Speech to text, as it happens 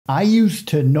I used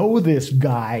to know this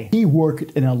guy. He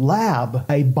worked in a lab,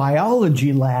 a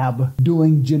biology lab,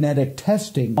 doing genetic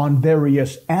testing on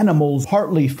various animals,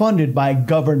 partly funded by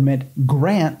government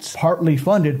grants, partly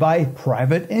funded by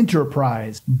private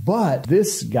enterprise. But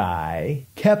this guy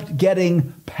kept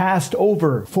getting passed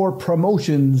over for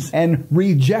promotions and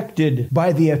rejected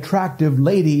by the attractive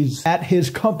ladies at his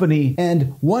company.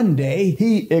 And one day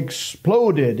he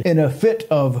exploded in a fit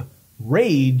of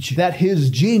rage that his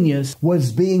genius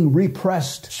was being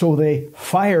repressed. So they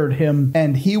fired him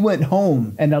and he went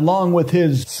home. And along with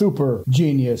his super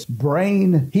genius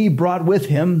brain, he brought with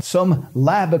him some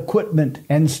lab equipment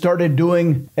and started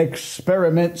doing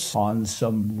experiments on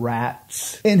some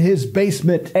rats in his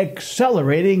basement,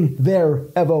 accelerating their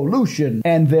evolution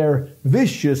and their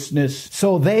viciousness.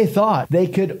 So they thought they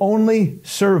could only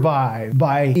survive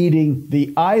by eating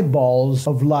the eyeballs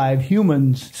of live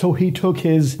humans. So he took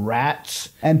his rats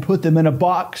and put them in a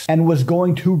box and was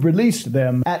going to release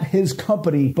them at his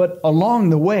company. But along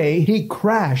the way, he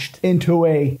crashed into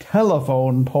a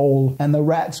telephone pole and the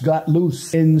rats got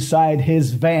loose inside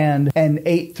his van and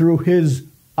ate through his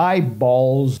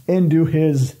eyeballs into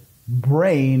his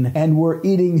brain and were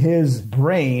eating his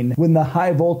brain when the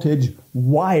high voltage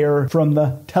wire from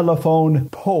the telephone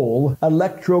pole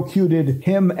electrocuted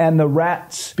him and the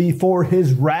rats before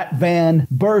his rat van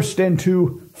burst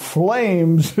into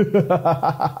flames.